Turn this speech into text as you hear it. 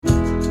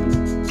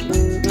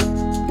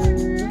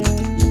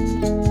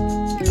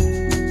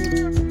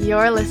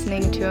You're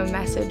listening to a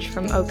message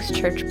from Oaks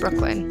Church,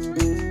 Brooklyn.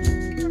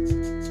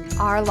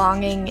 Our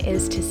longing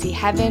is to see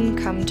heaven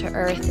come to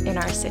earth in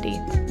our city.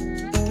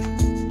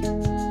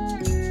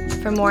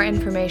 For more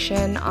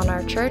information on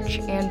our church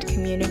and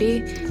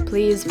community,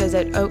 please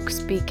visit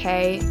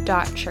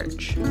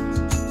oaksbk.church.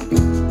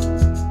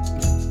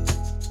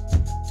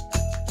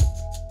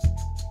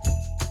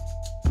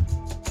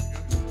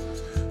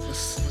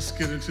 Let's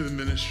get into the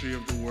ministry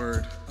of the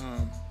word.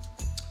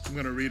 I'm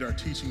going to read our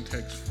teaching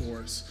text for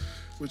us,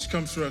 which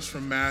comes to us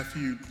from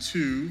Matthew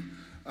 2,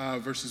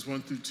 verses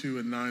 1 through 2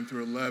 and 9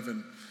 through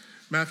 11.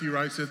 Matthew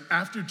writes that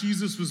after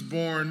Jesus was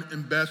born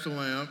in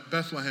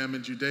Bethlehem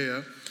in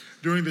Judea,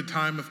 during the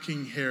time of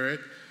King Herod,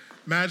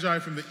 Magi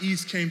from the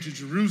east came to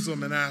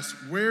Jerusalem and asked,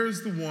 "Where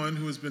is the one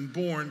who has been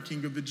born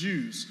King of the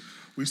Jews?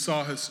 We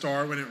saw his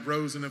star when it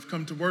rose and have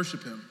come to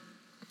worship him."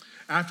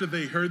 After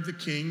they heard the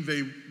king,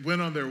 they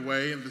went on their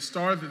way, and the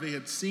star that they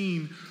had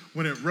seen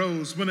when it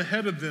rose went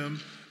ahead of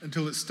them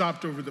until it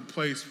stopped over the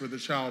place where the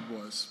child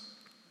was.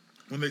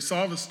 When they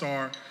saw the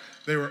star,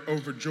 they were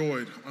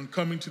overjoyed. On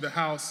coming to the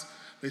house,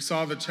 they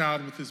saw the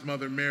child with his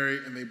mother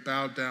Mary, and they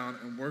bowed down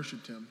and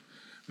worshiped him.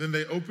 Then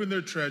they opened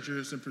their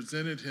treasures and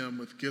presented him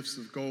with gifts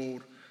of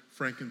gold,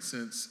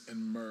 frankincense,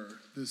 and myrrh.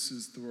 This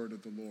is the word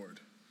of the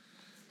Lord.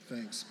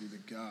 Thanks be to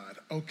God.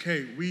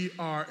 Okay, we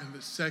are in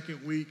the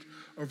second week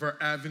of our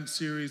Advent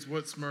series.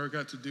 What's myrrh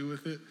got to do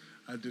with it?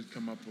 I did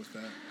come up with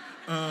that.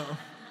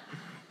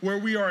 Where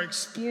we are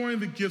exploring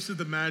the gifts of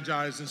the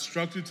Magi as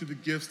instructed to the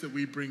gifts that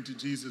we bring to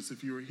Jesus.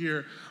 If you were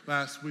here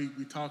last week,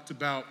 we talked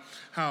about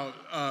how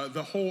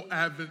the whole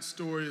Advent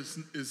story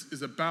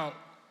is about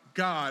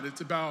God.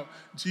 It's about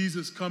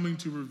Jesus coming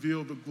to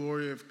reveal the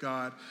glory of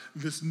God.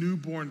 This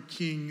newborn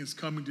king is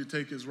coming to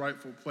take his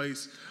rightful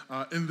place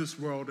in this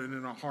world and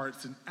in our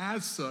hearts. And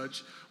as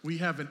such, we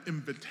have an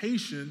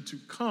invitation to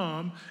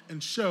come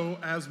and show,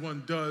 as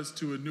one does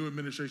to a new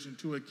administration,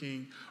 to a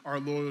king, our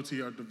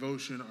loyalty, our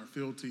devotion, our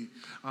fealty.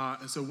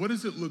 And so what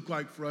does it look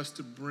like for us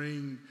to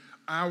bring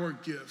our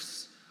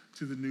gifts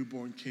to the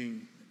newborn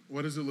king?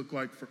 What does it look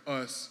like for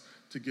us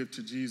to give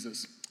to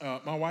Jesus?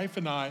 My wife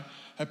and I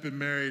have been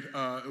married, it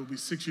will be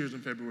 6 years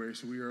in February,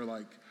 so we are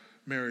like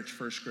marriage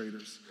first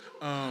graders.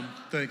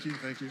 Thank you.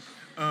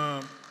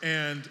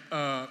 And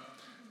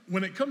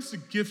when it comes to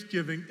gift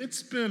giving,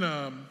 it's been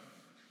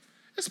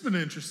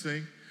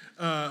interesting.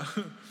 A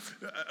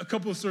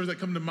couple of stories that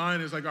come to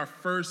mind is like our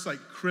first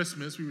like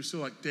Christmas, we were still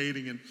like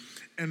dating,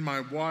 and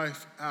my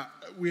wife,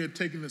 we had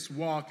taken this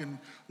walk, and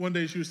one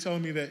day she was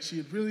telling me that she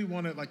had really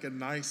wanted like a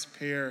nice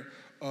pair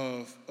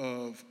of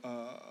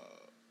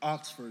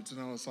Oxfords,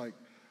 and I was like,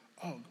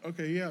 oh,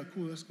 okay, yeah,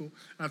 cool, that's cool.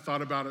 And I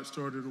thought about it,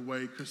 stored it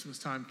away. Christmas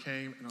time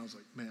came, and I was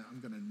like, man,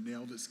 I'm gonna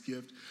nail this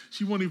gift.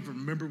 She won't even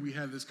remember we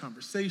had this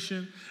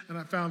conversation, and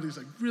I found these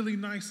like really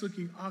nice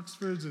looking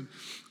Oxfords, and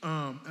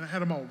I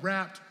had them all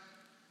wrapped.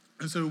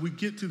 And so we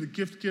get to the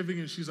gift giving,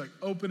 and she's like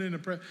opening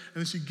and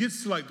then she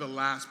gets to like the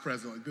last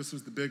present, like this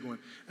was the big one,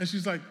 and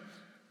she's like,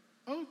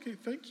 oh, okay,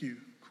 thank you,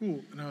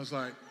 cool. And I was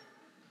like,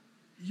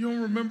 you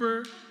don't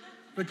remember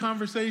the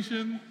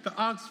conversation, the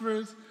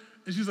Oxfords?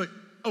 And she's like,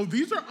 oh,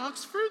 these are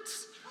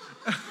Oxfords?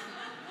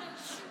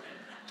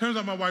 Turns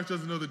out my wife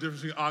doesn't know the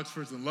difference between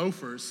Oxfords and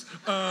loafers.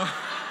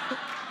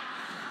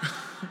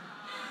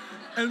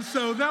 And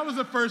so that was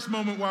the first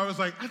moment where I was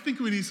like, I think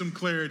we need some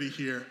clarity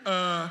here.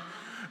 And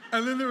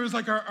then there was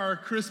like our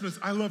Christmas.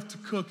 I love to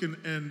cook,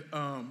 and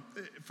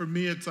for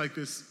me, it's like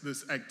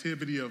this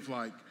activity of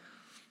like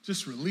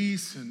just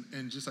release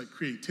and just like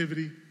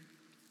creativity.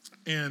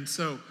 And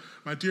so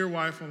my dear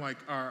wife on like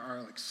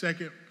our like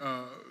second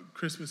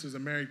Christmas as a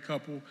married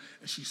couple,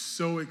 and she's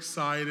so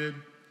excited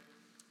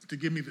to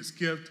give me this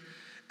gift.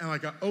 And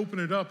like I open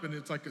it up, and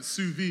it's like a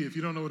sous vide. If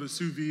you don't know what a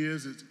sous vide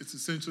is, it's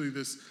essentially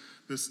this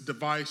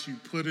device you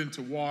put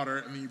into water,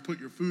 and then you put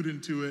your food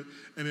into it,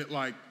 and it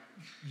like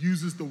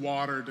uses the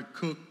water to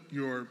cook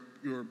your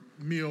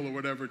meal or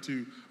whatever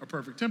to a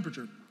perfect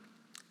temperature.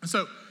 And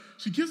so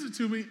she gives it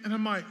to me, and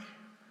I'm like,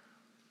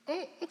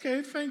 oh,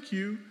 okay, thank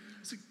you.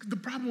 So the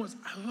problem was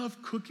I love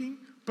cooking,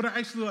 but I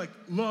actually like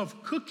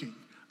love cooking.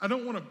 I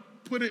don't want to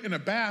put it in a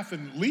bath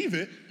and leave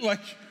it.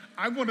 Like,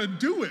 I want to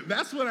do it.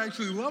 That's what I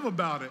actually love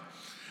about it.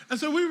 And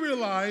so we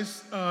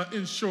realized,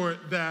 in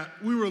short, that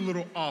we were a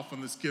little off on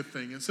this gift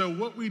thing. And so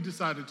what we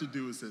decided to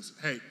do is this.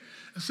 Hey,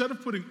 instead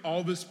of putting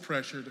all this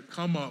pressure to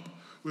come up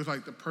with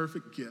like the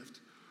perfect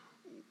gift,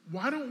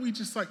 why don't we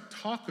just like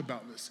talk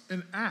about this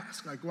and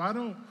ask? Like, why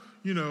don't,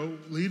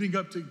 leading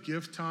up to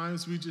gift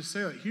times, we just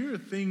say like, here are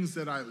things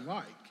that I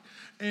like.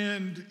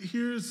 And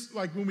here's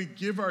like when we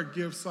give our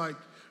gifts, like,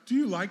 do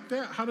you like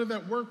that? How did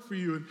that work for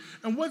you?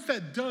 And what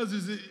that does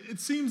is it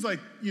seems like,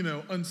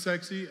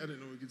 unsexy. I didn't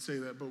know we could say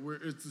that, but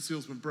the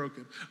seal's been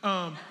broken.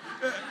 But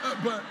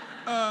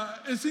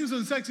it seems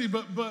unsexy,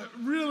 but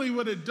really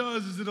what it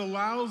does is it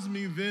allows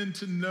me then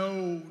to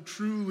know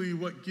truly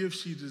what gift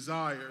she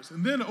desires.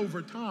 And then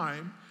over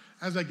time,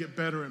 as I get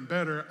better and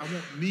better, I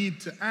won't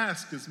need to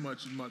ask as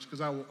much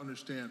because I will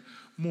understand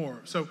more.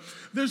 So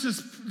there's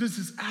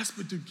this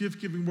aspect of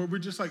gift giving where we're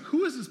just like,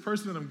 who is this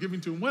person that I'm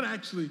giving to, and what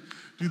actually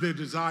do they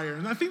desire?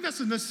 And I think that's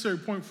a necessary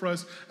point for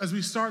us as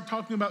we start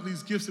talking about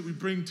these gifts that we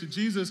bring to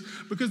Jesus,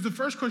 because the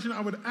first question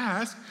I would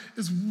ask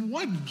is,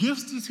 what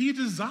gifts does he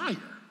desire?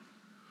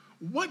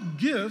 What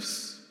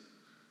gifts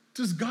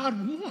does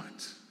God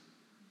want?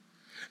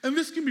 And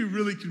this can be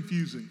really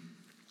confusing.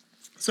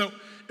 So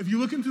if you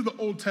look into the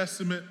Old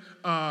Testament,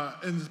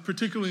 and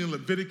particularly in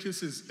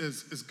Leviticus,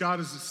 as God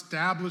is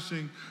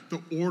establishing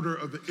the order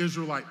of the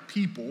Israelite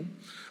people,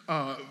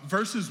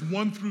 chapters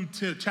 1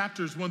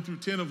 through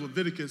 10 of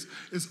Leviticus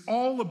is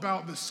all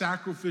about the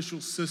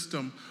sacrificial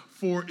system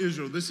for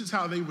Israel. This is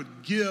how they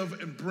would give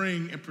and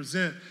bring and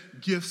present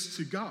gifts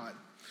to God.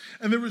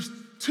 And there was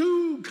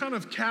two kind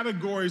of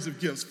categories of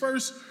gifts.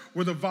 First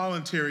were the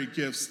voluntary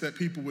gifts that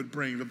people would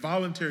bring, the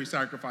voluntary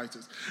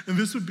sacrifices. And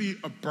this would be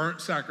a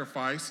burnt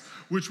sacrifice,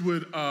 which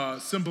would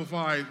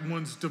simplify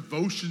one's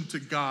devotion to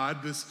God.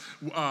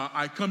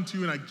 I come to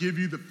you and I give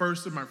you the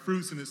first of my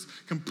fruits, and it's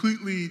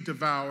completely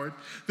devoured.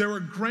 There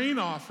were grain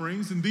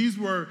offerings, and these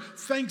were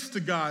thanks to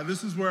God.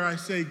 This is where I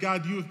say,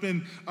 God, you have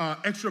been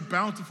extra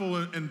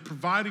bountiful in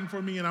providing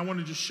for me, and I want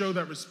to just show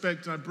that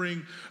respect, and I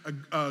bring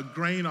a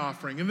grain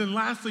offering. And then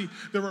lastly,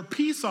 there were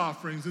peace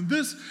offerings, and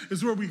this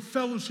is where we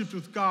fellowshiped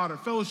with God, or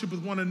fellowship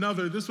with one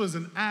another. This was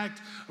an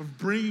act of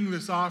bringing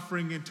this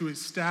offering and to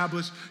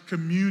establish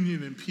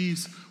communion and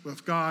peace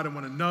with God and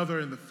one another.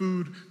 And the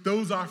food,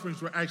 those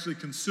offerings were actually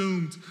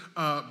consumed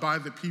by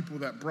the people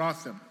that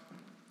brought them.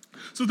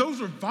 So those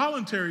were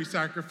voluntary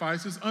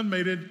sacrifices,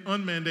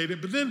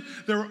 unmandated, but then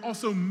there were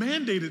also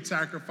mandated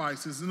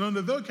sacrifices. And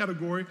under that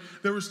category,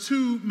 there was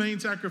two main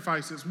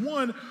sacrifices.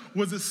 One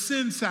was a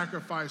sin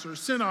sacrifice or a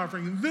sin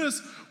offering. And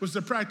this was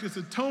to practice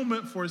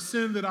atonement for a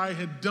sin that I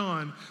had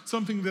done,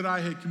 something that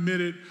I had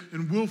committed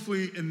and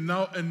willfully and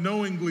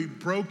knowingly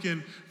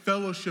broken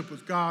fellowship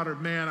with God or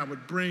man. I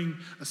would bring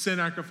a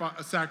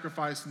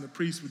sacrifice, and the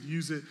priest would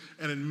use it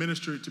and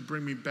administer it to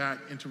bring me back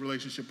into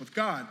relationship with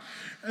God.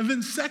 And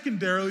then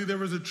secondarily, there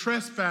was a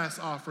trespass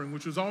offering,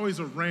 which was always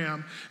a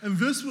ram. And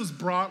this was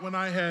brought when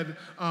I had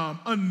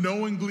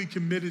unknowingly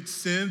committed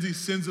sins, these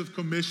sins of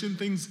commission,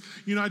 things,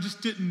 I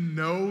just didn't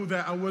know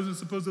that I wasn't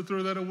supposed to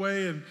throw that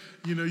away, and,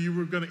 you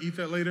were going to eat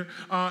that later.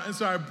 And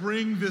so I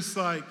bring this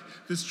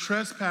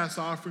trespass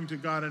offering to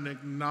God, an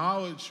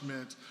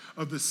acknowledgement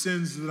of the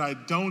sins that I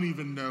don't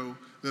even know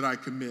that I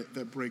commit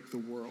that break the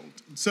world.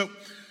 So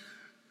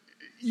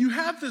you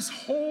have this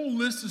whole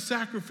list of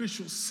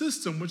sacrificial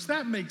system, which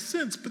that makes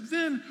sense. But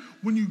then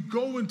when you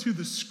go into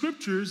the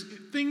scriptures,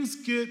 things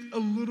get a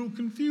little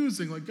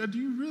confusing. Like, God, do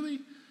you really,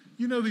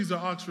 these are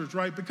Oxfords,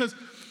 right? Because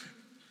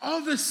all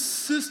this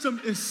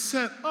system is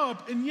set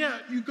up, and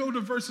yet you go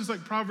to verses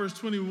like Proverbs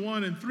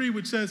 21:3,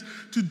 which says,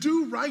 to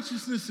do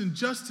righteousness and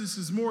justice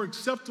is more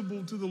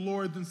acceptable to the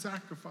Lord than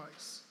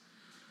sacrifice.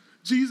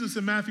 Jesus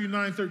in Matthew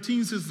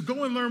 9:13 says,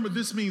 go and learn what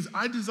this means.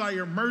 I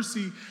desire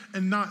mercy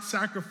and not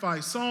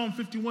sacrifice. Psalm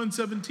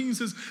 51:17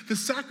 says, the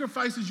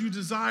sacrifices you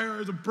desire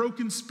is a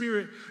broken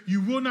spirit. You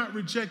will not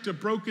reject a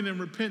broken and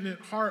repentant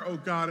heart, O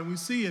God. And we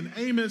see in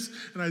Amos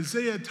and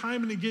Isaiah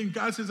time and again,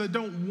 God says, I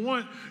don't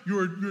want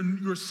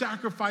your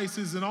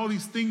sacrifices and all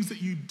these things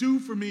that you do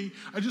for me.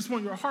 I just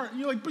want your heart. And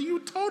you're like, but you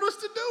told us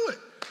to do it.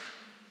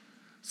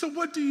 So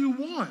what do you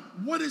want?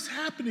 What is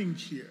happening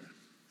here?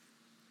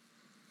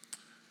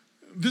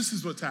 This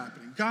is what's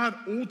happening. God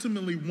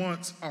ultimately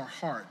wants our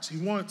hearts. He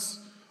wants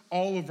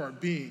all of our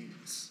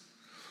beings.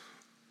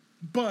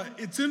 But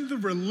it's in the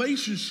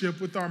relationship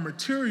with our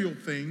material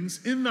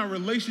things, in our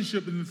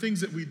relationship and the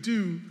things that we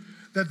do,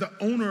 that the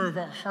owner of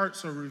our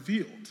hearts are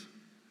revealed.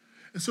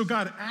 And so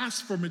God asks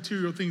for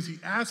material things. He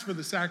asks for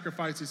the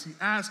sacrifices. He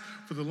asks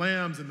for the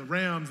lambs and the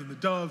rams and the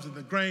doves and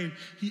the grain.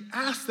 He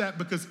asks that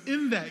because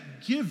in that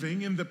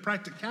giving, in the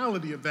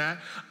practicality of that,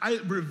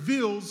 it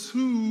reveals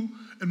who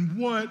and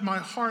what my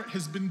heart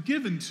has been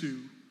given to.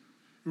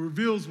 It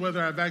reveals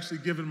whether I've actually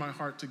given my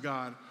heart to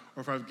God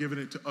or if I've given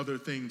it to other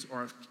things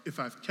or if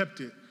I've kept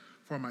it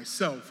for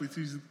myself.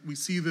 We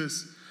see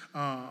this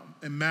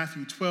in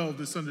Matthew 12,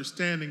 this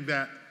understanding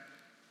that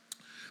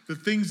the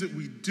things that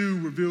we do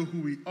reveal who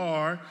we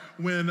are.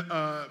 When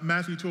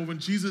Matthew 12, when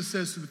Jesus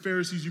says to the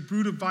Pharisees, you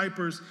brood of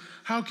vipers,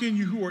 how can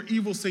you who are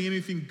evil say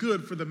anything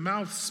good? For the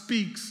mouth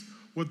speaks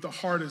what the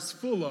heart is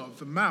full of.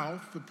 The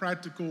mouth, the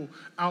practical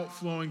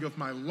outflowing of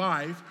my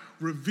life,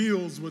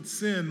 reveals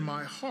what's in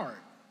my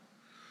heart.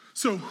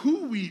 So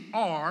who we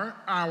are,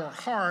 our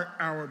heart,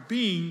 our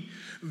being,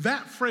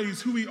 that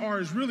phrase, who we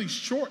are, is really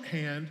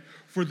shorthand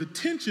for the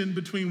tension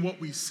between what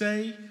we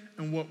say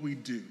and what we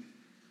do.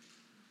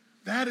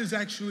 That is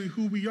actually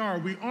who we are.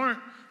 We aren't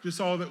just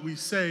all that we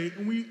say,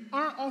 and we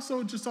aren't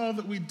also just all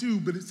that we do,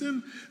 but it's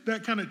in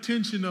that kind of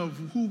tension of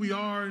who we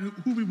are and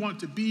who we want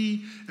to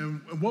be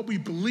and what we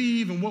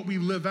believe and what we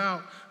live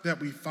out that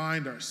we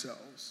find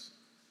ourselves.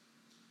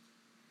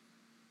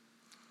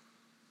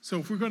 So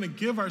if we're going to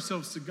give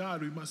ourselves to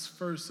God, we must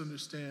first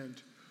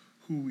understand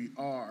who we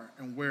are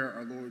and where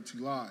our loyalty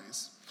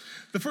lies.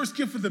 The first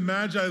gift of the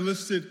Magi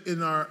listed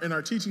in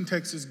our teaching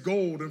text is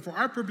gold. And for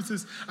our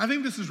purposes, I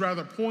think this is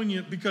rather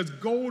poignant because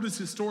gold is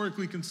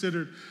historically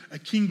considered a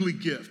kingly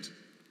gift.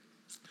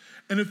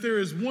 And if there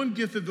is one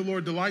gift that the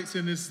Lord delights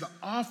in, it's the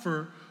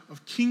offer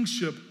of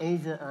kingship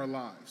over our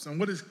lives. And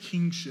what is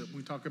kingship?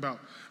 We talk about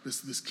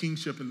this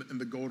kingship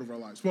and the gold of our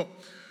lives. Well,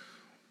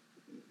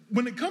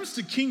 when it comes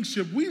to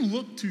kingship, we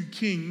look to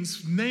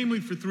kings, namely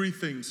for three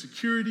things: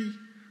 security,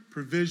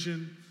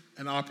 provision,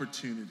 and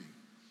opportunity.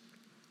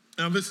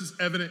 Now, this is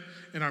evident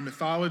in our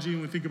mythology.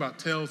 When we think about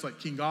tales like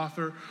King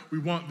Arthur, we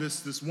want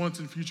this once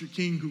and future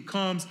king who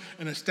comes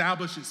and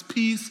establishes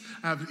peace.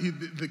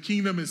 The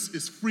kingdom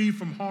is free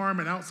from harm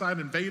and outside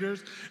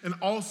invaders. And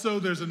also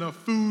there's enough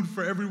food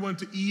for everyone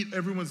to eat.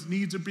 Everyone's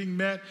needs are being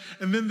met.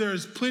 And then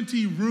there's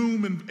plenty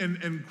room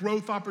and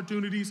growth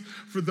opportunities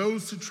for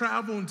those to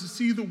travel and to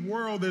see the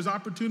world. There's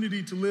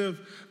opportunity to live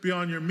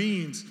beyond your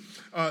means.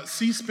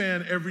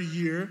 C-SPAN every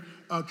year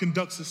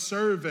conducts a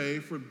survey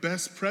for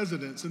best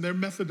presidents, and their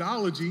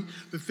methodology,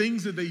 the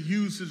things that they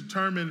use to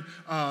determine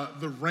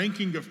the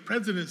ranking of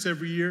presidents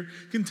every year,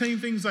 contain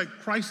things like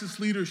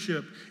crisis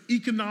leadership,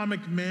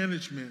 economic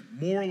management,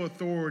 moral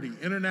authority,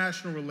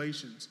 international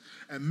relations,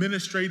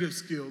 administrative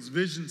skills,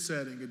 vision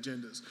setting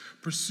agendas,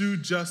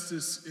 pursued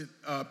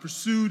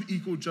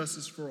equal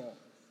justice for all.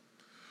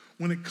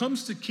 When it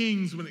comes to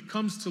kings, when it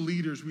comes to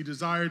leaders, we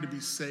desire to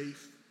be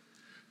safe,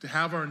 to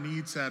have our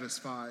needs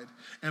satisfied,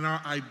 and our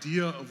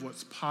idea of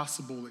what's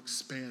possible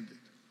expanded.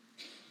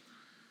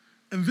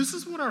 And this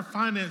is what our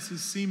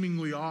finances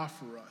seemingly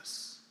offer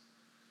us.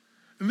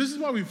 And this is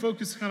why we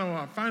focus kind of on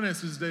our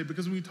finances today,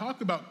 because when we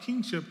talk about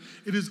kingship,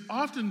 it is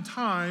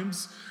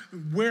oftentimes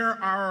where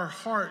our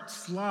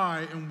hearts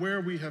lie and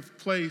where we have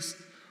placed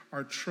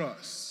our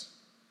trust.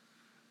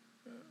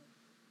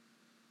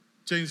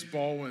 James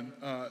Baldwin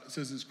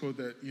says this quote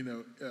that,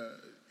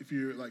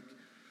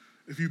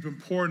 if you've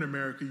been poor in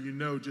America, you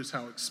know just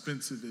how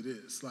expensive it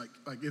is. Like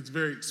it's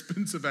very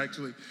expensive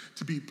actually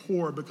to be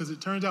poor, because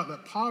it turns out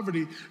that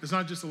poverty is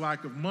not just a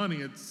lack of money,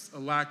 it's a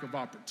lack of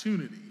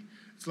opportunity.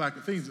 It's a lack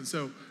of things. And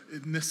so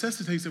it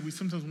necessitates that we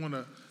sometimes want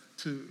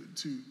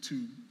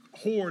to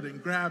hoard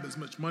and grab as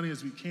much money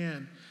as we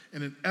can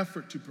in an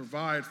effort to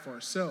provide for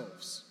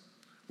ourselves.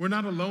 We're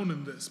not alone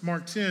in this.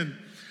 Mark 10,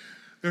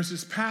 there's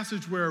this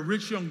passage where a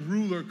rich young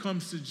ruler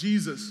comes to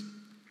Jesus.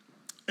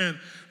 And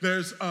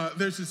there's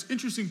this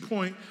interesting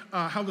point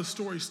how the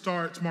story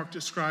starts. Mark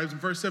describes in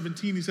verse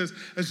 17, he says,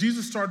 as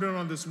Jesus started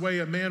on this way,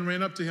 a man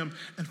ran up to him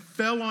and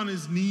fell on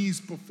his knees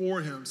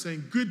before him,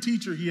 saying, "Good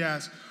teacher," he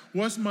asked,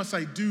 "what must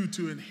I do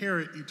to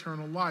inherit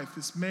eternal life?"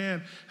 This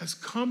man has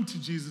come to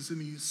Jesus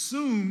and he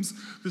assumes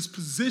this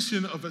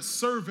position of a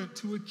servant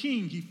to a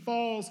king. He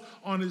falls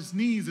on his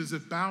knees as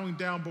if bowing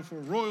down before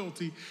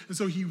royalty. And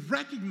so he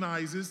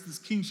recognizes this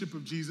kingship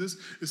of Jesus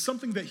is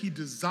something that he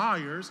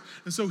desires.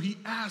 And so he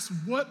asks,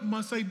 "What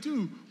must I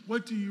do?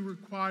 What do you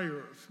require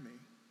of me?"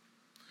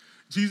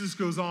 Jesus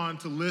goes on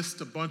to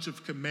list a bunch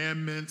of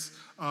commandments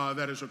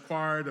that is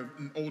required of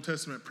Old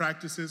Testament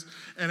practices.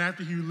 And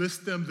after he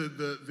lists them,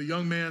 the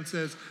young man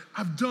says,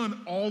 "I've done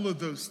all of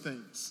those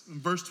things." In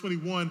verse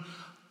 21,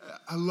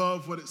 I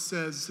love what it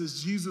says. It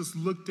says, Jesus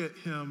looked at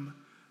him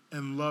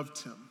and loved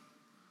him.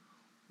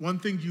 "One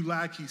thing you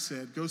lack," he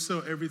said, "go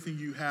sell everything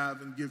you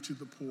have and give to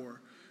the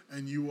poor,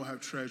 and you will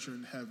have treasure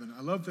in heaven."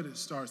 I love that it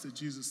starts that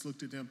Jesus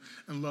looked at him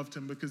and loved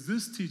him, because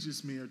this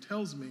teaches me or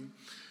tells me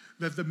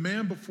that the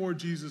man before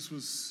Jesus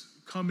was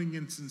coming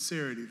in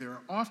sincerity. There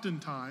are often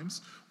times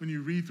when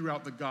you read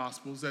throughout the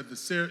Gospels that the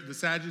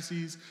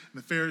Sadducees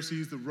and the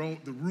Pharisees, the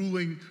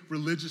ruling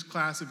religious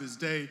class of his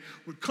day,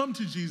 would come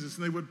to Jesus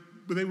and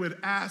they would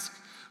ask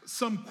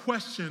some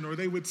question, or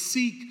they would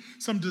seek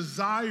some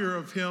desire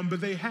of him, but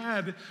they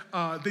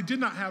did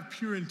not have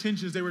pure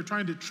intentions. They were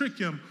trying to trick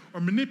him or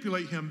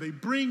manipulate him. They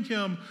bring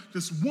him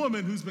this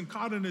woman who's been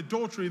caught in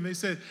adultery, and they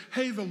said,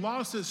 "Hey, the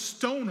law says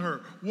stone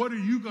her. What are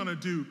you gonna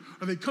do?"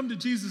 Or they come to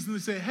Jesus and they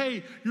say,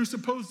 "Hey, you're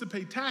supposed to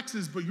pay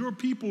taxes, but your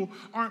people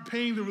aren't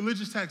paying the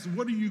religious taxes.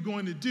 What are you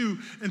going to do?"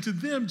 And to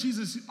them,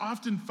 Jesus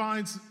often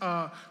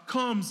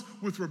comes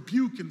with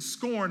rebuke and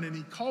scorn, and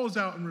he calls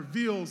out and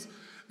reveals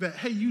that,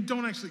 hey, you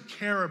don't actually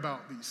care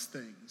about these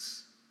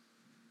things.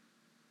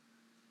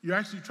 You're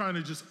actually trying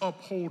to just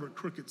uphold a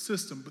crooked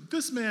system. But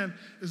this man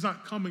is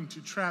not coming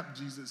to trap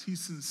Jesus. He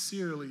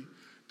sincerely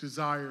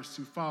desires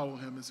to follow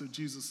him. And so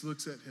Jesus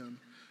looks at him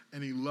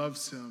and he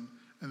loves him,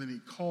 and then he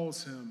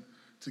calls him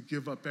to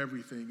give up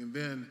everything. And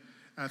then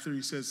after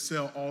he says,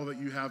 "Sell all that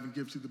you have and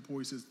give to the poor,"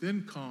 he says,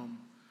 "Then come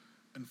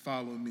and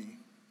follow me."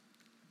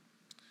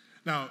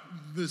 Now,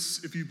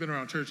 this, if you've been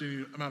around church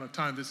any amount of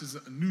time, this is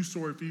a new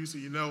story for you, so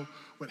you know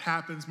what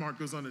happens. Mark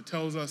goes on to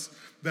tell us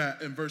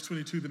that in verse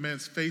 22, the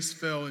man's face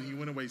fell and he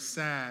went away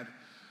sad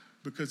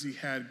because he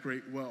had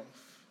great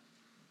wealth.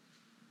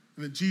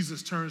 And then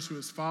Jesus turns to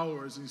his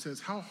followers and he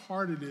says, "How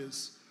hard it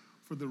is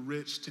for the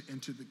rich to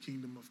enter the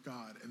kingdom of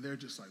God." And they're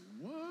just like,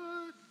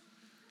 "What?"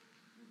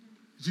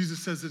 Jesus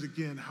says it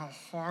again, how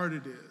hard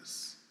it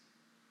is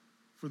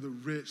for the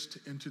rich to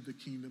enter the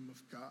kingdom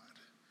of God.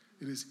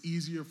 it is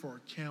easier for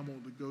a camel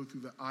to go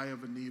through the eye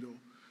of a needle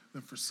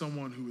than for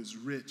someone who is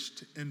rich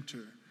to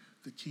enter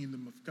the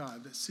kingdom of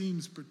God. That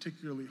seems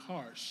particularly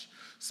harsh,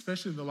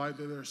 especially in the light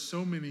that there are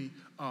so many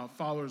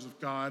followers of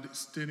God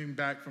extending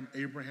back from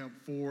Abraham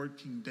forward,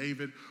 King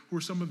David, who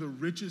are some of the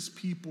richest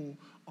people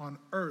on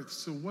earth.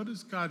 So what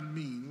does God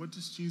mean? What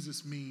does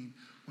Jesus mean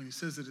when he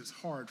says that it's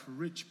hard for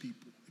rich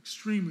people,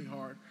 extremely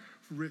hard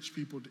for rich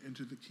people to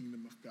enter the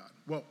kingdom of God?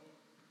 Well,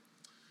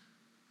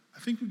 I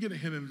think we get a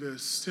hint of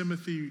this.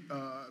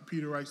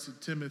 Peter writes to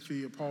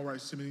Timothy, or Paul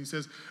writes to Timothy, he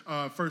says,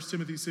 1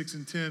 Timothy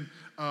 6:10,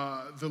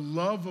 the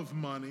love of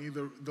money,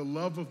 the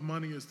love of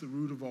money is the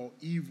root of all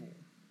evil.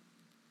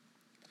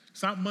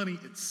 It's not money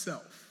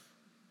itself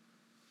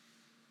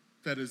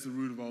that is the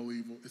root of all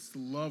evil. It's the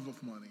love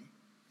of money.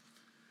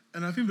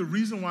 And I think the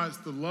reason why it's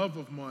the love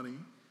of money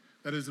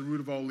that is the root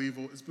of all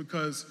evil is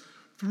because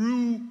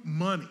through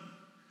money,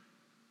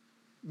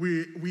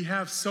 we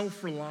have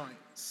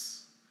self-reliance.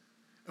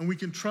 And we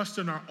can trust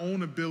in our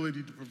own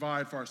ability to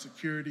provide for our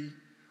security,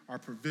 our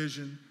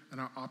provision,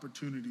 and our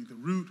opportunity. The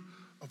root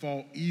of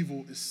all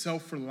evil is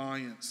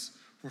self-reliance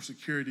for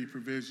security,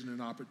 provision, and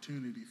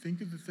opportunity.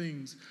 Think of the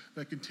things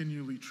that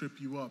continually trip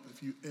you up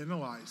if you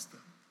analyze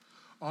them.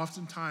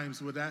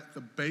 Oftentimes, at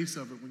the base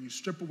of it, when you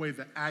strip away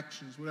the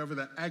actions, whatever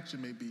that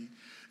action may be,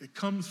 it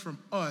comes from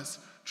us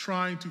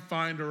trying to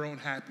find our own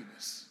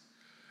happiness.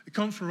 It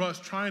comes from us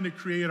trying to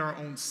create our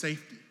own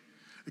safety.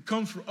 It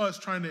comes from us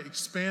trying to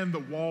expand the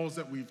walls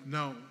that we've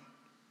known.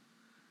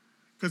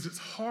 Because it's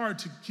hard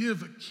to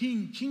give a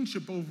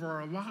kingship over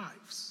our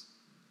lives.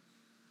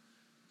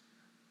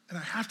 And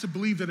I have to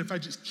believe that if I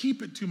just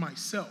keep it to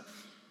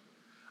myself,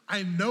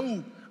 I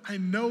know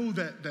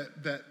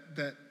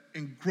that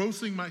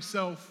engrossing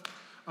myself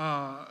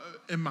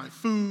in my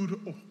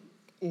food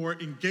or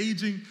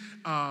engaging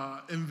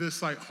in this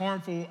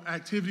harmful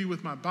activity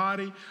with my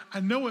body, I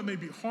know it may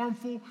be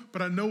harmful,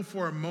 but I know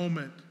for a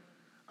moment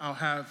I'll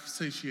have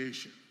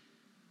satiation.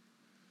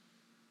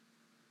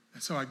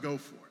 And so I go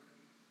for it.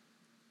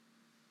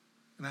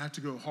 And I have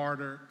to go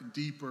harder and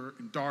deeper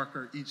and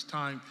darker each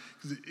time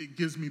because it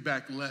gives me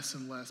back less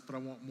and less, but I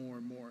want more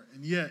and more.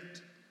 And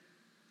yet,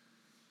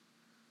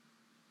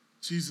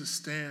 Jesus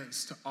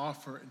stands to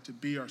offer and to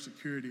be our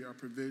security, our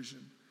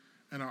provision,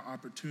 and our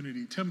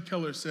opportunity. Tim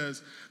Keller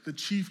says, the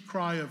chief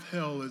cry of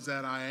hell is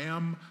that I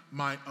am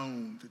my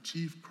own. The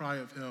chief cry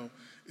of hell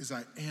is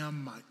I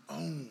am my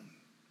own.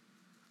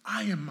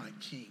 I am my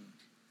king.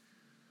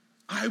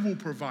 I will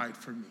provide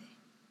for me.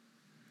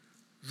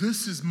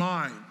 This is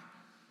mine.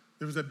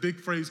 There was a big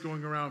phrase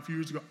going around a few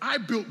years ago. I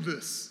built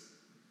this.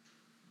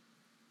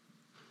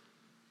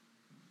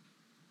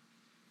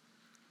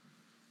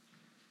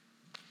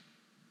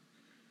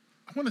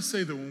 I want to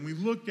say that when we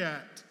look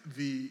at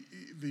the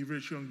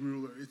rich young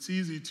ruler, it's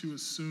easy to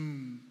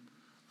assume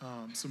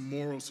some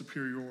moral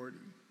superiority.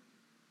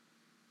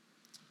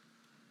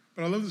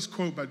 But I love this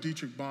quote by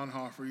Dietrich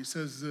Bonhoeffer. He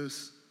says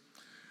this: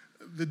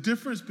 the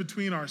difference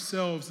between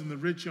ourselves and the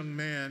rich young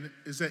man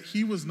is that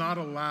he was not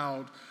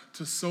allowed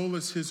to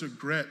solace his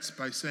regrets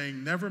by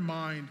saying, never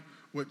mind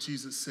what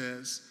Jesus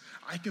says.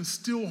 I can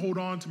still hold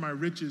on to my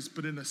riches,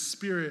 but in a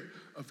spirit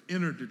of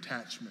inner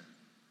detachment.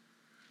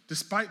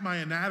 Despite my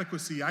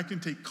inadequacy, I can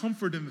take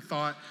comfort in the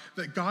thought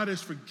that God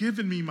has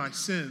forgiven me my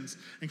sins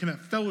and can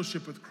have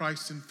fellowship with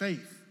Christ in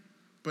faith.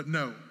 But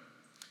no,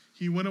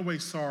 he went away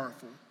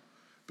sorrowful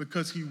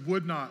because he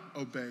would not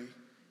obey.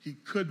 He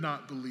could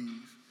not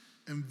believe.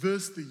 In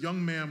this, the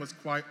young man was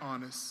quite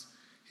honest.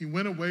 He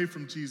went away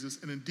from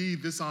Jesus, and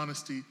indeed, this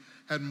honesty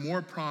had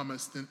more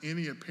promise than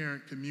any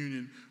apparent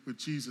communion with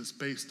Jesus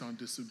based on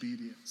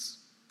disobedience.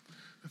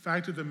 The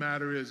fact of the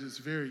matter is, it's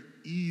very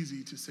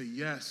easy to say,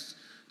 yes,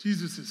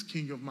 Jesus is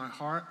king of my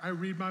heart. I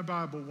read my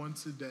Bible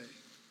once a day.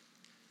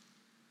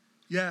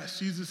 Yes,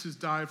 Jesus has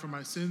died for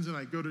my sins, and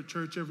I go to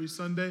church every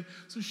Sunday,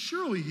 so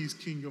surely he's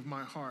king of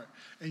my heart.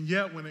 And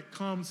yet, when it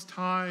comes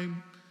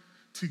time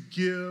to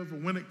give, or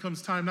when it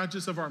comes time not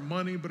just of our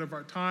money, but of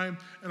our time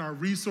and our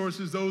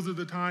resources, those are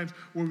the times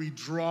where we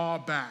draw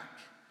back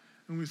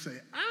and we say,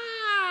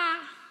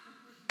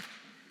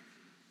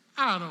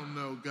 I don't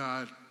know,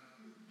 God.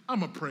 I'm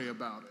going to pray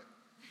about it.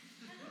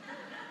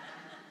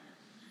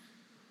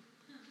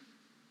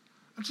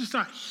 I'm just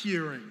not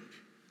hearing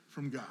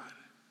from God.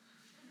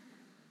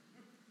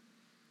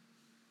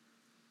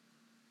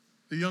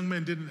 The young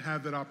man didn't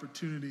have that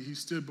opportunity. He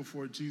stood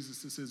before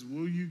Jesus and says,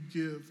 will you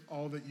give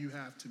all that you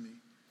have to me?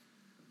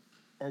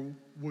 Or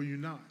will you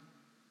not?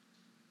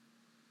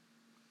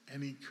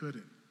 And he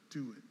couldn't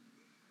do it.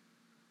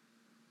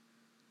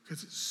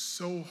 Because it's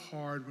so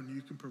hard when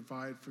you can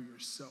provide for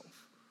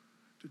yourself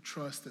to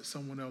trust that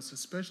someone else,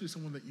 especially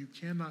someone that you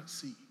cannot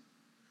see,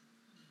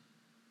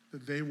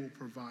 that they will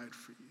provide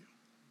for you.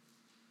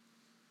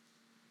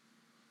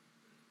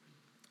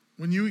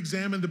 When you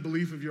examine the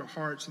belief of your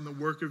hearts and the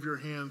work of your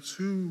hands,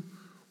 who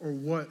or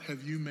what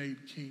have you made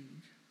king?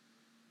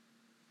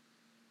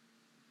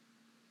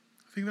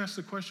 I think that's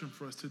the question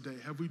for us today.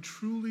 Have we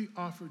truly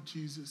offered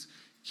Jesus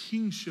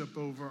kingship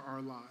over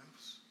our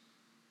lives?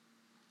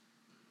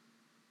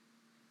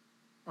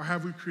 Or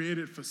have we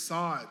created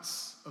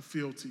facades of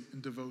fealty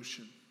and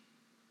devotion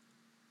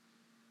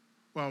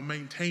while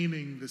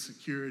maintaining the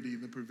security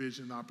and the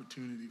provision and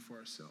opportunity for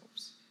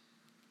ourselves?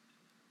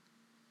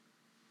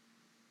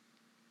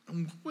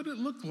 And what would it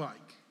look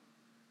like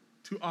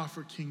to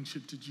offer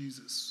kingship to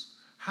Jesus?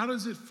 How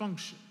does it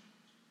function?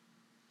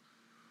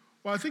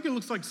 Well, I think it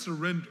looks like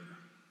surrender.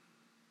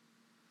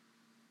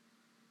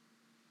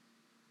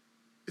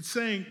 It's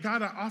saying,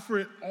 God, I offer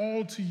it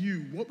all to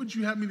you. What would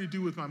you have me to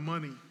do with my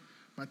money,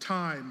 my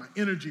time,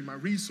 my energy, my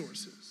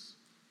resources?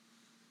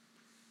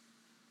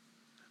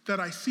 That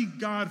I seek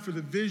God for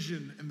the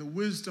vision and the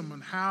wisdom on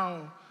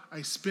how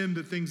I spend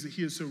the things that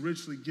he has so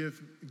richly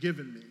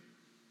given me.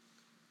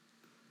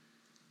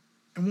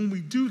 And when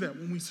we do that,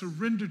 when we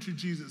surrender to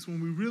Jesus,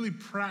 when we really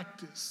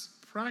practice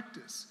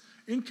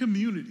in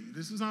community,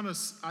 this is not an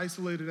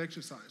isolated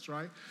exercise,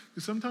 right?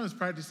 Because sometimes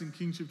practicing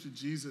kingship to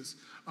Jesus,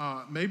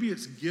 maybe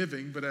it's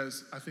giving, but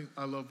as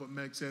I love what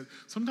Meg said,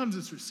 sometimes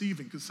it's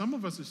receiving, because some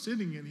of us are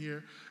sitting in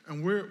here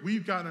and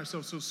we've gotten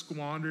ourselves so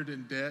squandered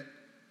in debt,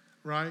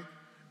 right?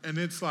 And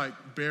it's like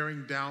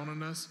bearing down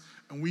on us,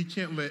 and we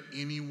can't let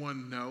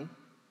anyone know.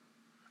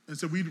 And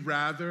so we'd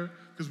rather,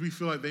 because we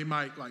feel like they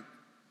might like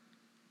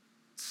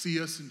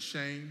see us in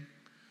shame,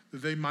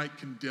 that they might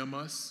condemn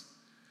us.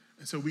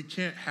 And so we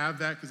can't have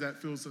that because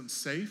that feels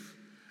unsafe.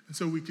 And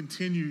so we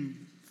continue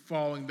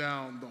falling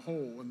down the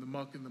hole and the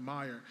muck and the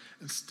mire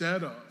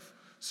instead of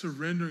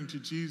surrendering to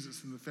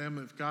Jesus and the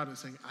family of God and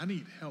saying, I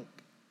need help.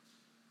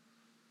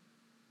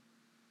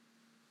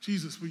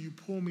 Jesus, will you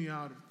pull me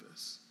out of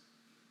this?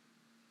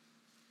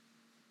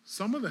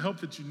 Some of the help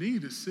that you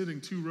need is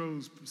sitting 2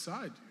 rows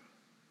beside you.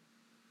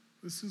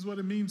 This is what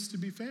it means to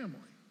be family.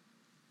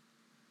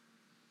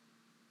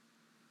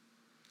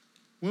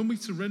 When we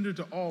surrender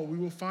to all, we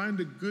will find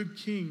a good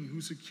king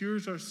who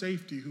secures our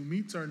safety, who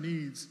meets our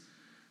needs,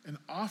 and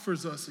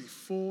offers us a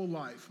full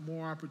life,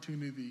 more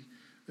opportunity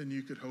than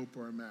you could hope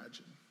or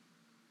imagine.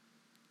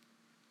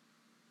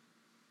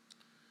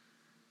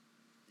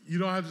 You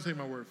don't have to take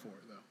my word for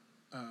it,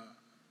 though.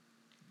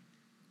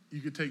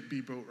 You could take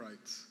B.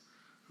 Boatwrights,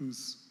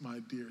 who's my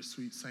dear,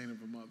 sweet saint of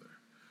a mother.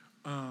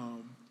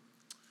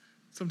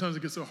 Sometimes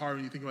it gets so hard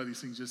when you think about these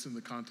things just in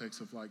the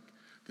context of like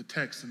the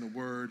text and the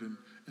word and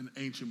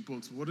ancient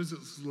books. What does it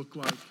look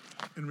like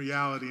in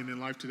reality and in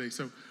life today?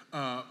 So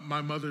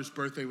my mother's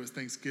birthday was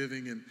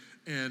Thanksgiving,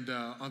 and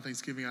on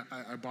Thanksgiving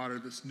I bought her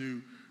this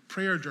new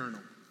prayer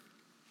journal.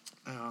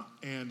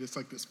 And it's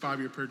like this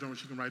 5-year prayer journal where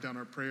she can write down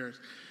her prayers.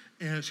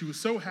 And she was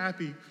so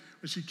happy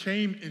when she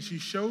came and she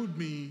showed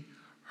me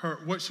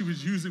what she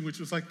was using, which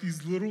was like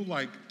these little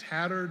like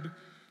tattered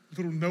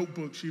little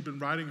notebooks. She'd been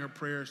writing her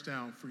prayers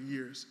down for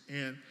years.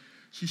 And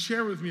she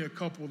shared with me a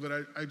couple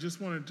that I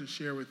just wanted to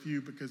share with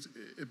you because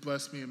it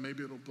blessed me and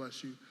maybe it'll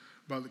bless you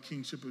about the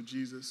kingship of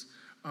Jesus.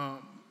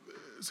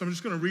 So I'm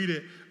just going to read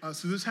it.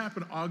 So this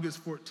happened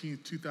August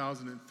 14th,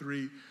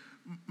 2003.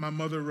 My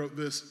mother wrote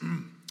this,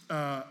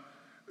 $3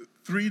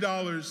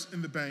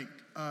 in the bank,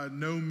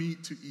 no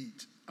meat to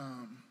eat.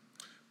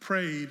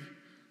 Prayed,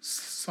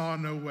 saw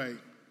no way.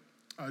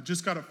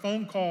 Just got a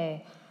phone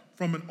call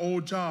from an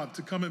old job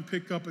to come and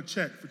pick up a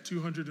check for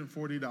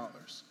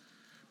 $240.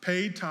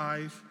 Paid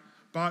tithe,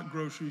 bought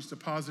groceries,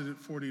 deposited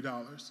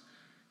 $40.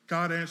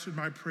 God answered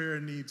my prayer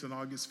and needs on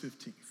August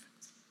 15th.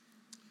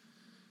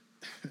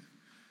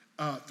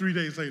 3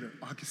 days later,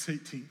 August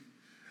 18th,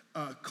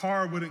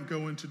 car wouldn't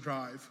go into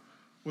drive,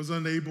 was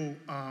unable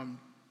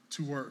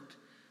to work,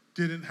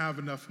 didn't have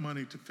enough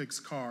money to fix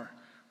car,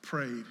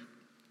 prayed.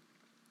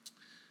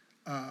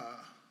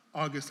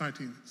 August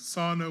 19th,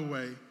 saw no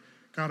way,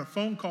 got a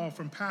phone call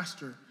from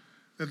pastor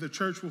that the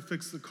church will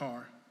fix the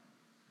car.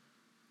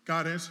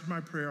 God answered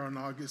my prayer on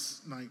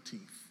August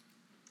 19th.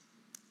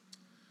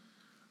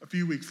 A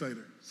few weeks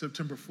later,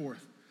 September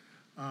 4th,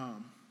 I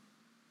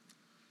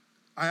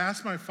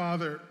asked my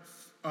father,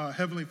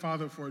 Heavenly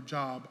Father, for a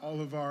job.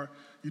 All of our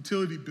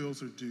utility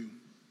bills are due.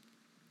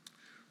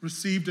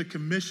 Received a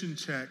commission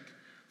check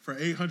for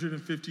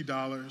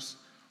 $850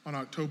 on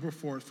October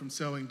 4th from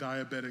selling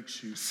diabetic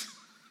shoes.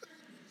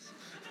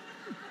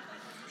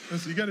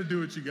 Listen, you got to do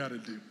what you got to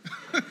do.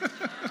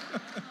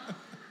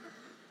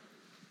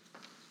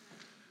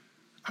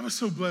 I was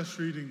so blessed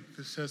reading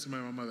this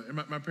testimony of my mother. And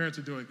my parents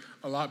are doing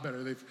a lot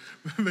better.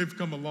 They've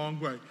come a long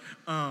way.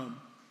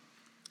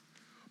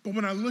 But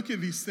when I look at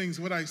these things,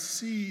 what I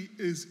see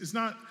is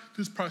not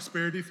this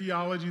prosperity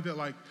theology that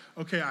like,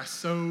 okay, I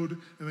sowed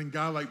and then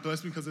God like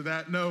blessed me because of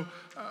that. No,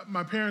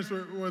 my parents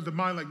were the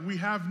mind like, we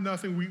have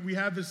nothing. We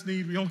have this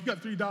need. We only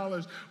got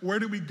 $3. Where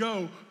do we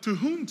go? To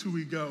whom do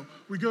we go?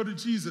 We go to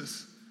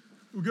Jesus.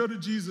 We go to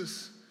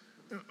Jesus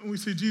and we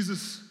say,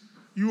 Jesus,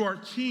 you are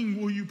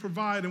king, will you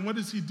provide? And what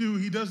does he do?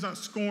 He does not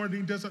scorn,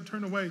 he does not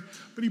turn away,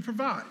 but he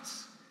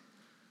provides.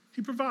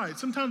 He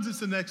provides. Sometimes it's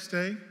the next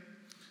day.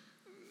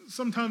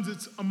 Sometimes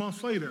it's a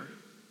month later.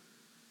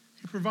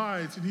 He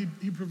provides, and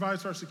he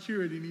provides our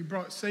security, and he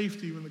brought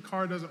safety when the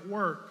car doesn't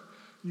work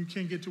and you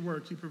can't get to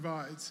work. He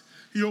provides.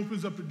 He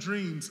opens up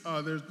dreams.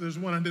 There's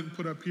one I didn't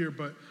put up here,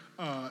 but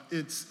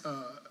it's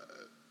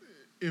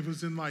it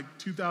was in like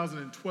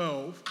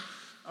 2012,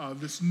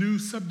 this new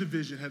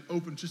subdivision had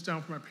opened just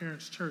down from my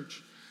parents'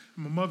 church.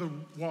 And my mother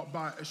walked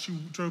by, she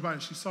drove by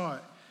and she saw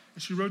it.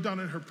 And she wrote down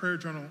in her prayer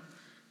journal,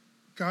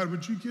 God,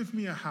 would you give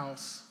me a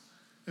house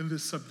in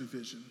this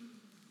subdivision?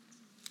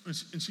 And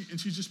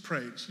she just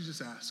prayed. She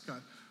just asked,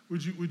 God,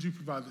 would you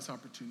provide this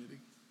opportunity?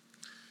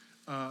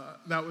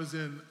 That was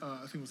in, I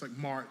think it was like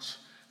March.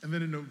 And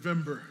then in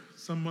November,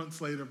 some months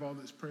later of all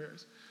these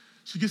prayers,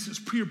 she gets this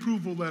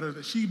pre-approval letter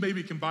that she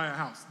maybe can buy a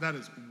house. That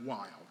is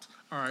wild.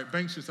 All right,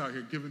 banks just out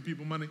here giving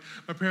people money.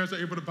 My parents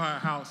are able to buy a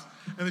house.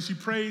 And then she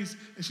prays,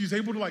 and she's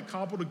able to like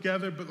cobble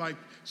together, but like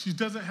she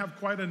doesn't have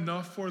quite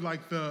enough for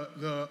like the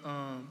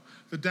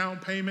down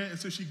payment. And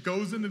so she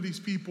goes into these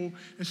people,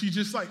 and she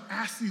just like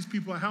asks these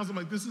people in house, I'm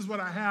like, this is what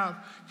I have.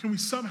 Can we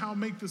somehow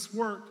make this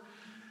work?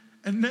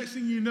 And next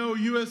thing you know,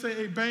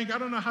 USAA Bank, I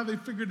don't know how they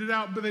figured it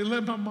out, but they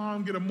let my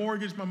mom get a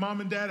mortgage. My mom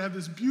and dad have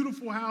this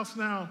beautiful house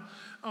now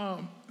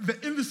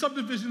in the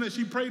subdivision that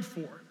she prayed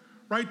for,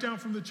 right down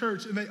from the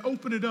church. And they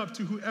open it up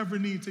to whoever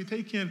needs. They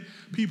take in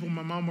people.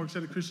 My mom works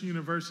at a Christian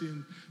university,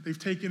 and they've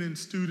taken in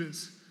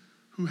students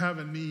who have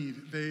a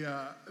need.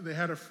 They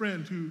had a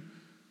friend who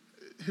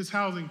his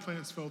housing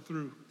plans fell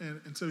through,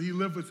 and so he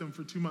lived with them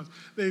for 2 months.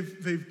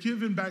 They've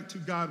given back to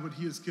God what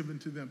he has given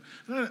to them.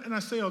 And I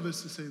say all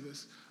this to say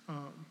this.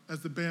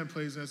 As the band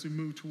plays, as we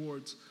move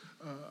towards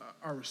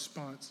our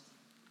response.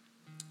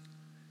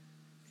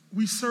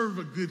 We serve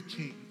a good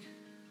king.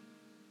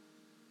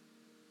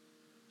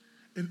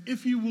 And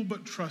if you will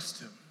but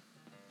trust him,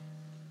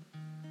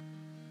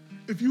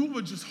 if you will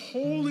but just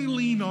wholly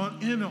lean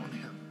in on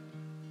him,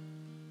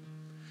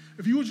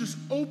 if you will just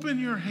open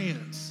your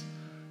hands,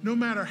 no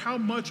matter how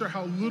much or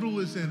how little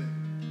is in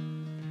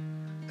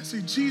it, and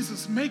say,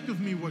 Jesus, make of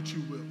me what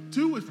you will.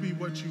 Do with me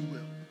what you will.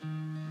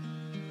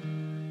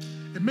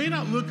 It may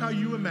not look how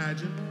you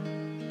imagined.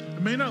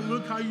 It may not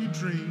look how you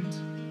dreamed.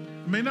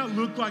 It may not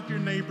look like your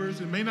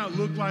neighbors. It may not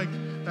look like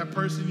that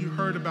person you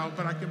heard about,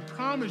 but I can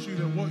promise you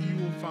that what you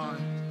will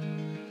find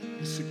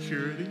is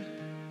security,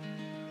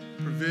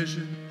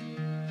 provision,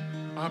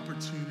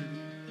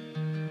 opportunity,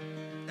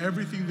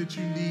 everything that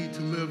you need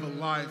to live a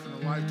life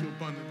and a life to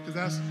abundance, because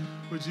that's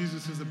what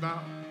Jesus is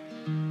about.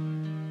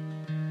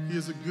 He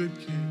is a good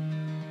king.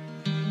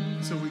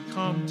 And so we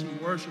come to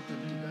worship him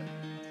today.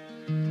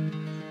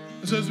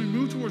 And so as we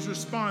move towards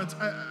response,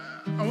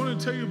 I want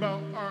to tell you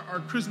about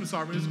our Christmas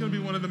offering. It's going to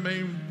be one of the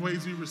main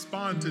ways we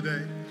respond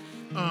today.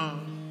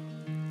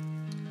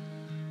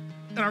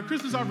 And our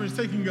Christmas offering is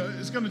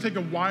it's going to take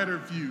a wider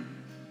view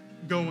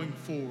going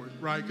forward,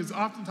 right? Because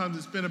oftentimes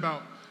it's been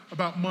about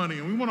money,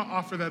 and we want to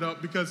offer that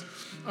up because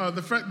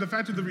the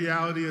fact of the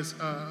reality is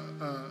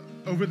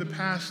over the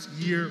past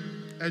year,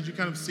 as you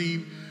kind of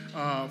seen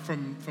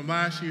from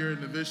last year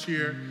into this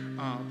year,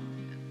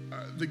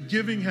 the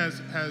giving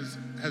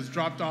has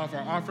dropped off.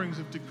 Our offerings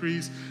have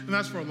decreased, and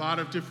that's for a lot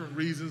of different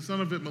reasons.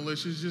 None of it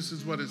malicious, just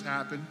is what has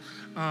happened.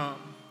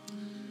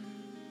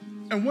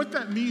 And what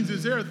that means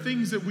is there are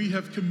things that we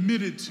have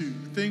committed to,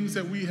 things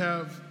that we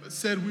have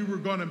said we were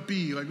going to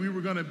be, like we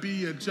were going to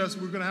be we're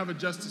going to have a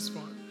justice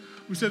fund.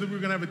 We said that we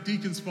were going to have a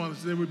deacons fund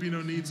so there would be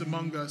no needs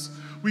among us.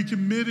 We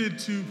committed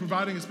to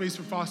providing a space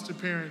for foster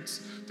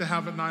parents to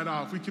have a night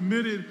off. We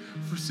committed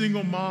for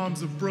single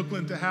moms of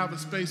Brooklyn to have a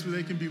space where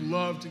they can be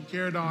loved and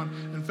cared on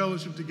and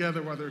fellowship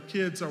together while their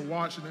kids are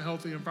watched in a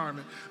healthy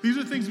environment. These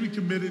are things we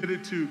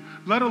committed to,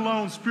 let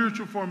alone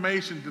spiritual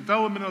formation,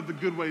 development of the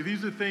good way.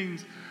 These are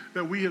things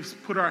that we have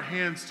put our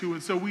hands to.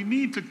 And so we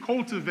need to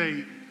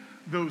cultivate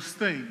those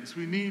things.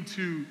 We need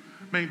to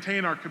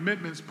maintain our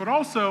commitments, but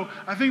also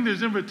I think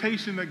there's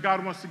invitation that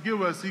God wants to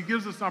give us. He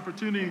gives us an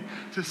opportunity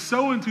to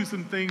sow into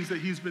some things that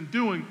he's been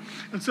doing.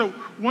 And so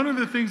one of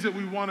the things that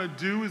we want to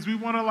do is we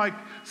want to like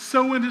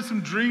sow into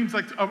some dreams,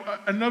 like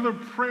another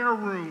prayer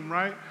room,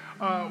 right?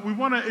 We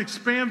want to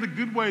expand the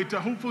good way to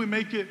hopefully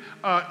make it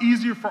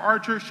easier for our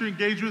church to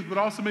engage with, but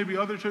also maybe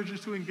other churches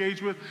to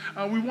engage with.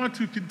 We want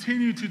to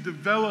continue to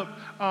develop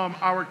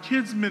our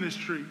kids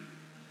ministry.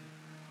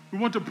 We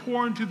want to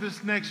pour into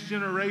this next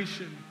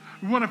generation.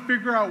 We want to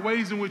figure out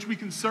ways in which we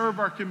can serve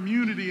our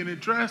community and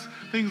address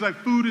things like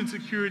food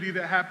insecurity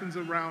that happens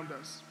around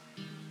us.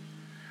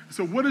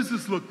 So what does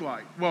this look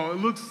like? Well, it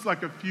looks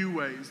like a few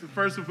ways. The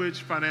first of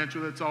which,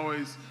 financial, that's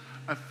always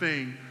a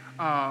thing.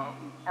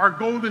 Our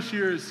goal this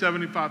year is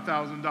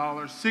 $75,000.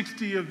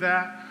 $60,000 of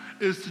that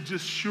is to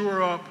just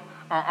shore up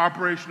our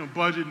operational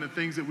budget and the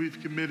things that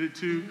we've committed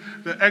to.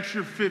 The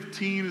extra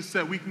 15 is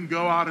that we can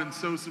go out and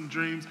sow some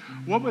dreams.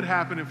 What would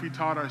happen if we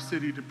taught our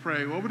city to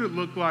pray? What would it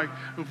look like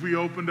if we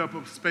opened up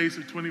a space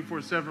of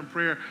 24/7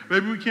 prayer?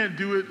 Maybe we can't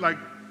do it like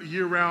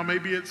year round.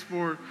 Maybe it's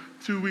for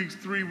 2 weeks,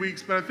 3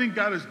 weeks. But I think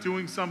God is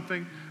doing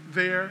something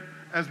there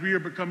as we are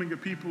becoming a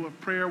people of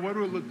prayer. What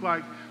would it look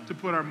like to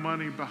put our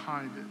money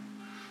behind it?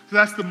 So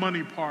that's the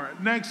money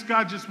part. Next,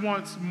 God just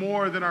wants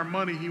more than our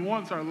money. He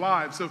wants our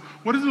lives. So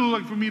what does it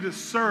look like for me to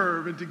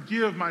serve and to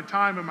give my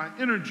time and my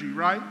energy,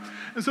 right?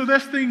 And so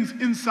there's things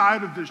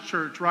inside of this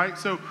church, right?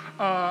 So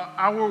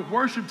our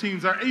worship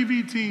teams, our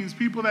AV teams,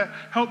 people that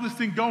help this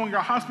thing going,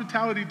 our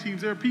hospitality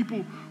teams, there are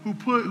people who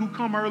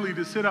come early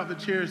to sit out the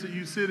chairs that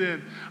you sit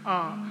in.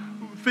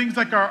 Things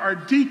like our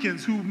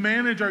deacons who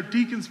manage our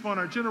deacons fund,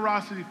 our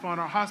generosity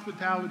fund, our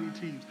hospitality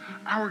teams,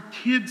 our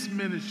kids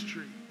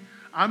ministry.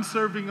 I'm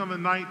serving on the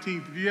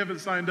 19th. If you haven't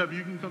signed up,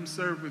 you can come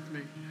serve with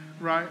me,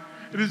 right?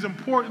 It is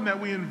important that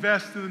we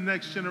invest in the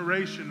next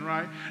generation,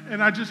 right?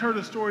 And I just heard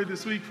a story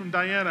this week from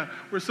Diana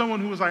where someone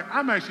who was like,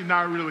 I'm actually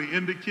not really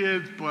into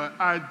kids, but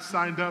I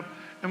signed up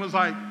and was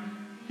like,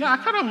 yeah, I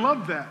kind of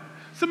love that.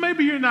 So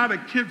maybe you're not a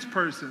kids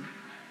person.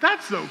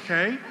 That's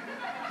okay.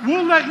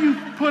 We'll let you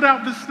put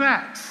out the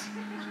snacks.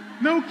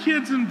 No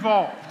kids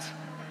involved.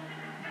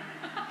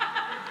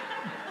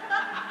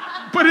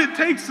 But it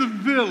takes a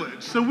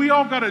village, so we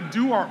all got to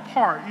do our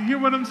part. You hear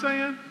what I'm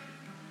saying?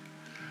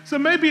 So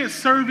maybe it's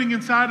serving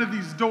inside of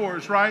these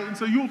doors, right? And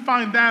so you'll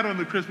find that on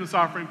the Christmas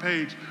offering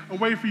page, a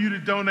way for you to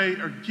donate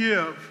or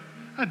give.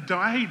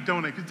 I hate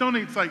donate, because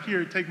donate's like,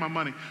 here, take my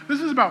money. This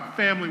is about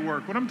family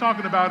work. What I'm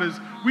talking about is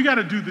we got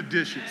to do the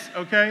dishes,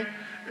 okay?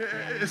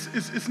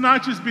 It's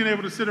not just being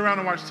able to sit around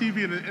and watch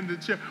TV in the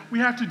chair. We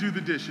have to do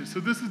the dishes.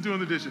 So this is doing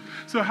the dishes.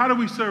 So how do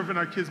we serve in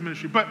our kids'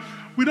 ministry? But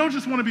we don't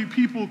just want to be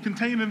people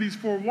contained in these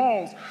four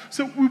walls.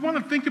 So we want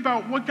to think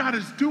about what God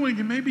is doing,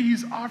 and maybe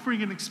he's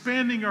offering and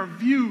expanding our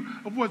view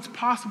of what's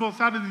possible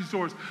outside of these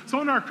doors.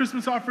 So in our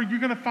Christmas offering, you're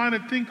going to find a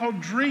thing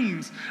called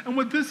dreams. And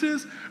what this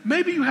is,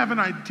 maybe you have an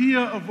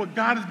idea of what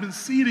God has been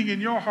seeding in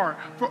your heart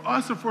for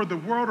us or for the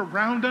world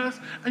around us.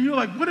 And you're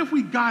like, what if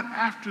we got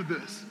after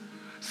this?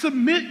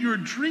 Submit your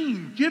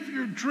dream. Give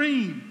your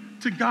dream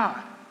to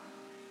God.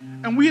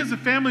 And we as a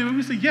family, when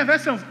we say, yeah,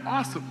 that sounds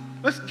awesome.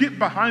 Let's get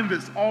behind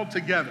this all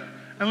together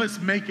and let's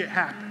make it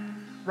happen,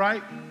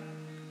 right?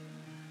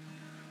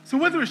 So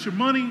whether it's your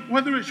money,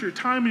 whether it's your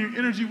time and your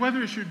energy,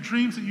 whether it's your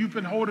dreams that you've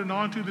been holding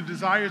on to, the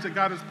desires that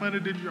God has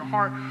planted in your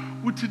heart,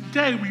 well,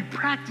 today we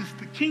practice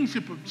the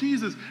kingship of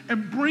Jesus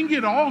and bring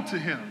it all to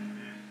him.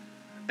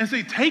 And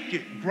say, take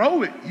it,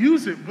 grow it,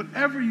 use it,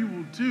 whatever you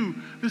will do.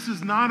 This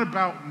is not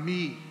about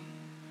me.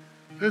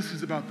 This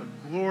is about the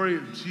glory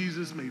of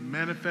Jesus made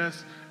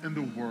manifest in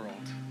the world.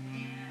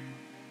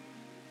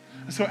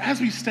 And so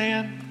as we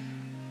stand,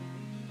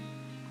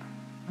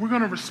 we're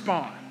going to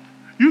respond.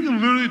 You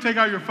can literally take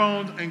out your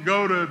phones and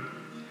go to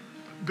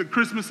the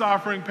Christmas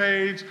offering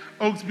page,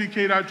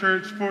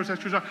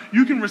 oaksbk.church/church.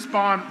 You can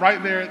respond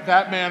right there,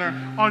 that manner,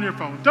 on your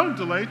phone. Don't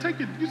delay. Take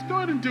it. Just go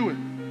ahead and do it.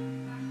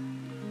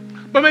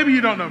 But maybe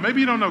you don't know. Maybe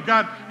you don't know.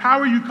 God, how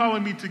are you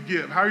calling me to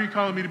give? How are you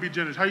calling me to be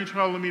generous? How are you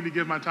calling me to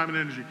give my time and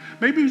energy?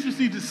 Maybe you just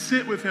need to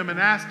sit with him and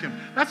ask him.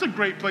 That's a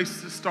great place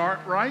to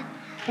start, right?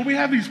 But we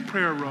have these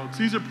prayer rugs.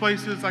 These are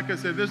places, like I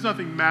said, there's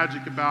nothing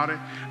magic about it.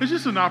 It's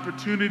just an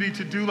opportunity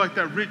to do like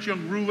that rich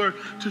young ruler,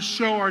 to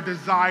show our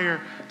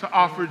desire to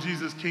offer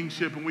Jesus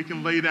kingship. And we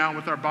can lay down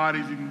with our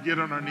bodies. You can get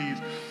on our knees.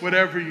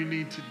 Whatever you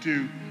need to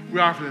do, we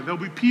offer that. There'll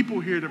be people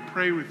here to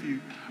pray with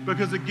you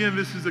because, again,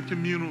 this is a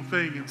communal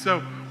thing. And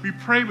so we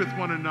pray with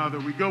one another.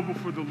 We go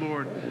before the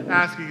Lord,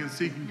 asking and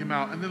seeking him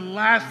out. And then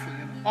lastly,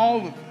 in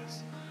all of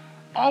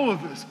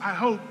this, I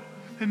hope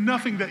that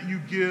nothing that you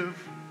give,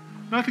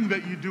 nothing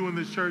that you do in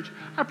this church,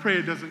 I pray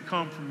it doesn't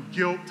come from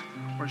guilt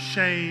or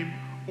shame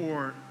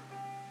or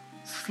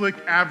slick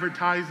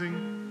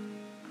advertising.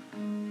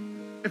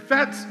 If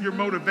that's your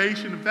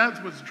motivation, if that's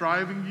what's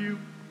driving you,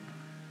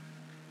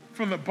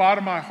 from the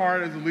bottom of my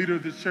heart as a leader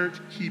of this church,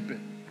 keep it.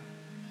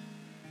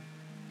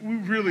 We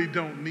really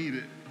don't need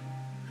it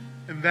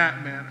in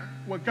that manner.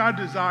 What God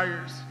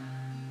desires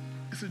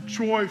is a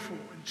joyful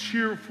and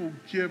cheerful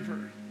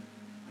giver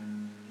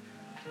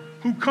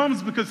who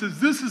comes because says,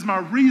 this is my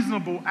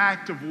reasonable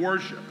act of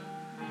worship.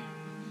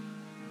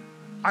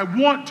 I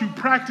want to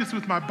practice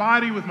with my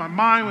body, with my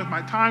mind, with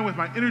my time, with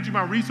my energy,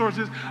 my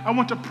resources. I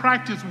want to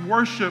practice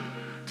worship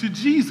to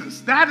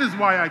Jesus. That is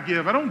why I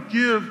give. I don't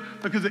give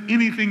because of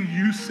anything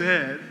you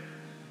said.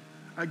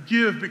 I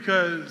give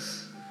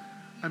because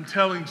I'm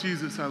telling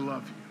Jesus I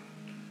love you.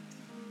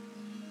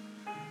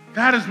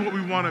 That is what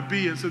we want to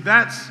be. And so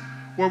that's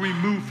where we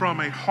move from,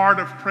 a heart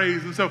of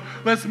praise. And so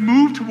let's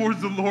move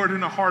towards the Lord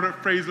in a heart of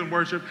praise and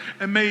worship.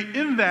 And may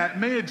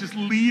it just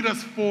lead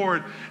us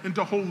forward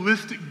into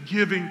holistic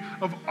giving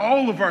of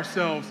all of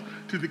ourselves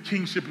to the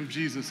kingship of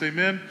Jesus.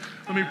 Amen?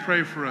 Let me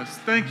pray for us.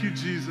 Thank you,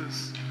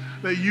 Jesus,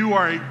 that you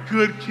are a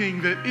good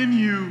king, that in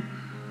you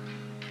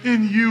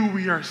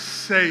we are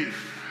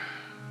safe.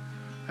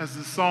 As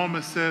the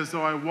psalmist says,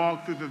 though I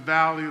walk through the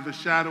valley of the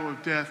shadow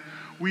of death,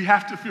 we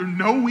have to fear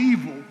no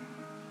evil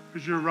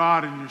because your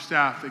rod and your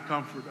staff, they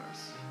comfort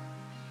us.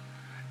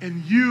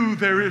 In you,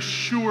 there is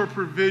sure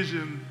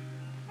provision.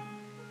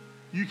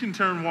 You can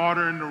turn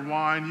water into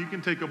wine. You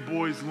can take a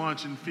boy's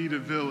lunch and feed a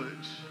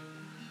village.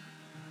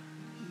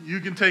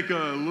 You can take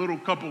a little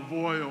cup of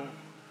oil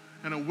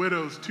and a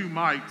widow's 2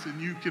 mites,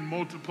 and you can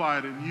multiply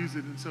it and use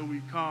it. And so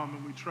we come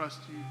and we trust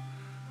you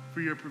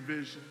for your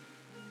provision.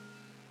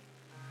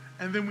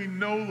 And then we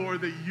know,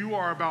 Lord, that you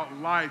are about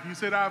life. You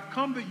said, I've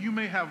come that you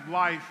may have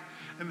life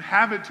and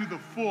have it to the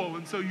full.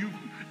 And so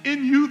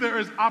in you there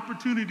is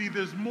opportunity.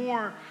 There's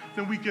more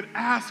than we could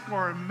ask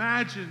or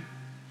imagine.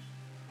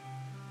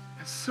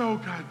 And so,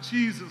 God,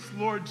 Jesus,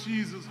 Lord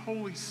Jesus,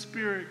 Holy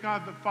Spirit,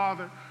 God the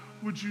Father,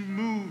 would you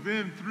move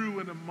in, through,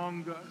 and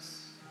among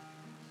us?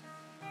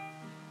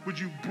 Would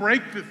you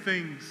break the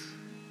things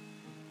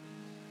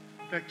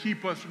that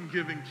keep us from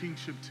giving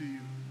kingship to you?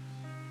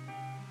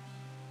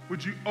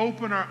 Would you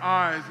open our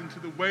eyes into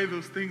the way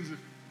those things have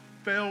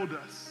failed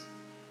us?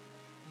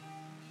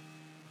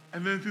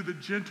 And then through the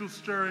gentle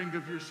stirring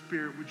of your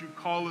Spirit, would you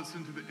call us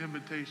into the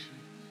invitation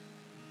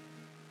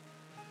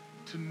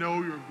to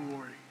know your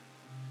glory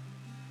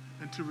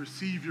and to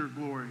receive your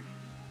glory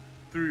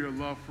through your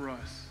love for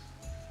us?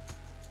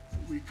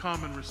 We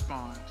come and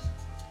respond.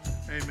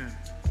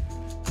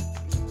 Amen.